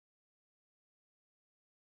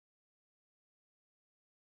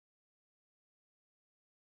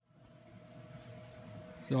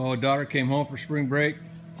So daughter came home for spring break.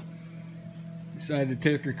 Decided to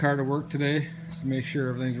take her car to work today just to make sure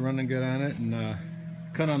everything's running good on it, and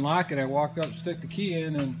couldn't unlock it. I walked up, stick the key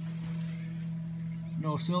in, and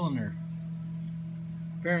no cylinder.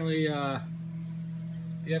 Apparently if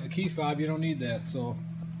you have a key fob, you don't need that. So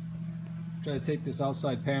try to take this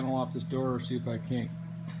outside panel off this door, see if I can't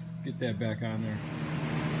get that back on there.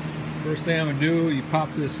 First thing I'm gonna do, you pop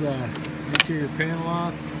this interior panel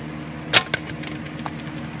off,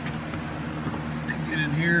 get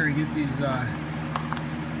in here and get these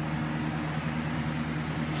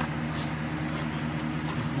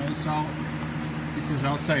bolts out, get this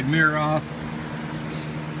outside mirror off,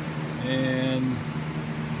 and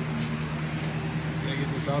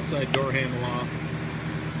get this outside door handle off.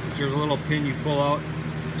 There's a little pin you pull out,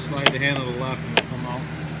 slide the handle to the left and it'll come out.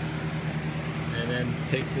 And then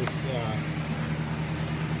take this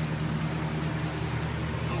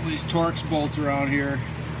all these Torx bolts around here,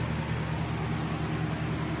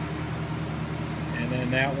 and then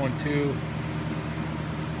that one too.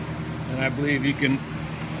 And I believe you can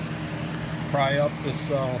pry up this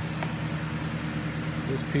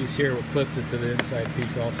this piece here, what clips it to the inside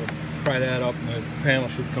piece. Also pry that up and the panel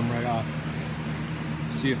should come right off.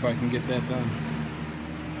 See if I can get that done.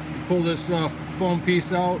 Pull this foam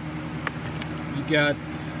piece out. You got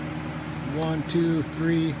 1, 2,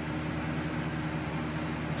 3. Looks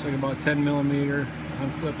like about 10 millimeter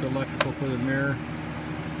unclipped electrical for the mirror,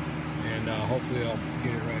 and hopefully I'll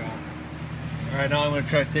get it right out. All right, now I'm going to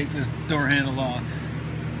try to take this door handle off.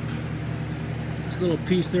 This little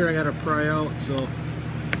piece there I got to pry out, so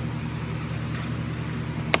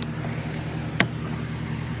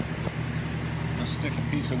I'll stick a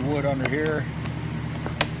piece of wood under here,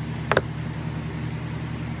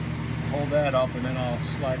 hold that up, and then I'll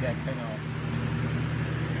slide that pin out.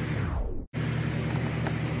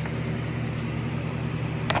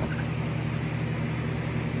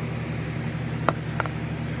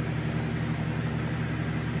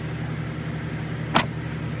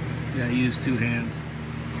 Yeah, I use two hands.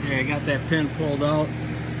 Okay, I got that pin pulled out.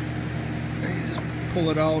 You just pull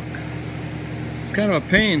it out. It's kind of a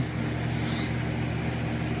pain.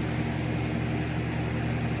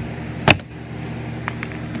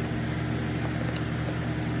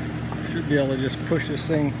 Should be able to just push this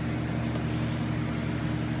thing.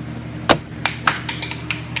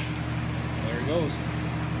 There it goes.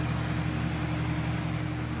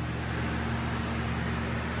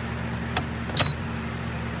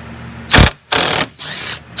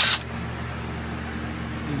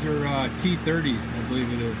 These are T30s, I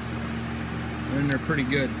believe it is. And they're pretty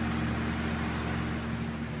good.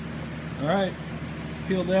 Alright,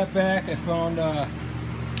 peeled that back. I found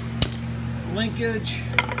linkage,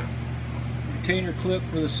 retainer clip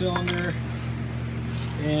for the cylinder,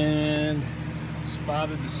 and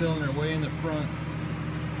spotted the cylinder way in the front.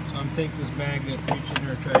 So I'm taking this magnet, reach in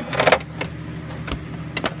there, try to get it.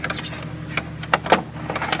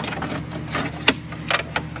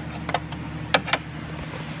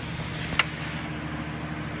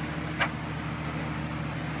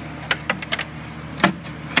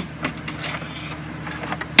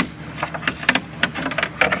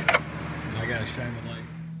 I gotta shine the light.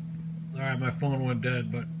 Alright, my phone went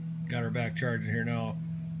dead, but got her back charging here now.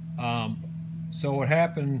 So what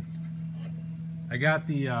happened, I got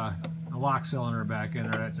the lock cylinder back in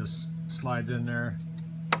there. That just slides in there.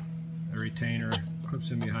 The retainer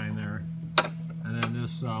clips in behind there. And then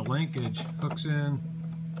this linkage hooks in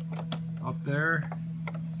up there,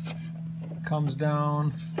 comes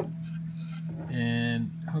down,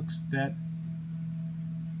 and hooks that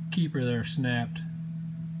keeper there snapped.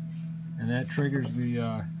 And that triggers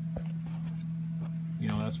the, you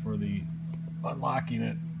know, that's for the unlocking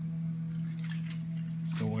it.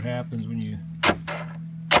 So what happens when you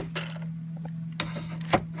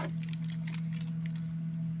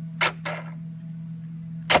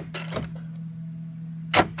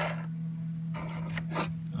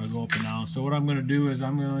I'll go up and down. So what I'm going to do is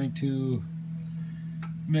I'm going to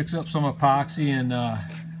mix up some epoxy and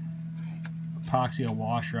epoxy a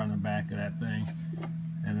washer on the back of that thing.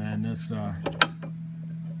 And then this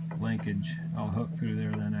linkage I'll hook through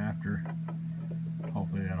there then after.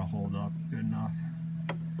 Hopefully that'll hold up good enough.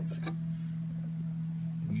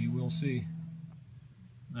 We will see.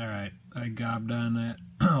 Alright, I gobbed on that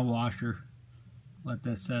washer. Let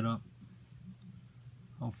that set up.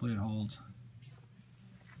 Hopefully it holds.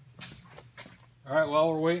 Alright,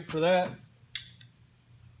 while we're waiting for that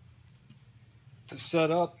to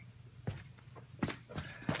set up,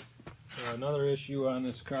 another issue on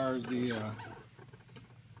this car is the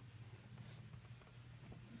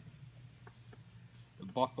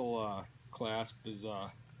buckle clasp is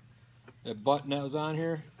that button that was on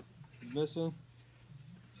here is missing.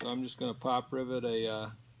 So I'm just going to pop rivet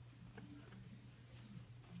a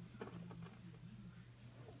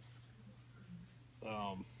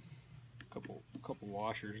couple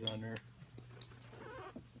washers on there.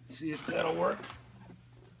 See if that'll work.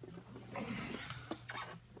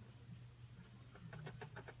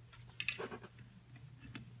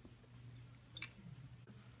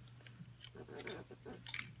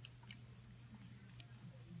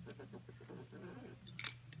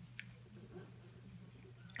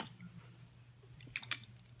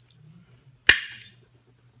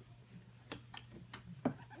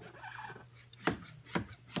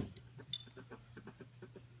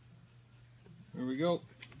 There we go.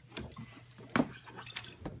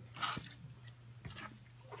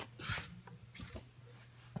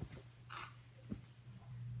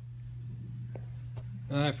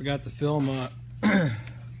 I forgot to film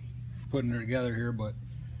putting her together here, but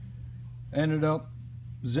I ended up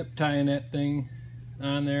zip tying that thing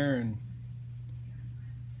on there and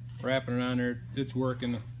wrapping it on there. It's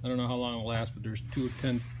working. I don't know how long it'll last, but there's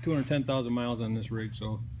 210,000 miles on this rig,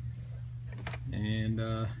 so,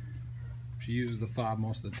 and she uses the fob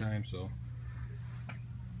most of the time, so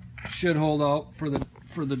should hold out for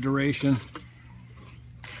the duration.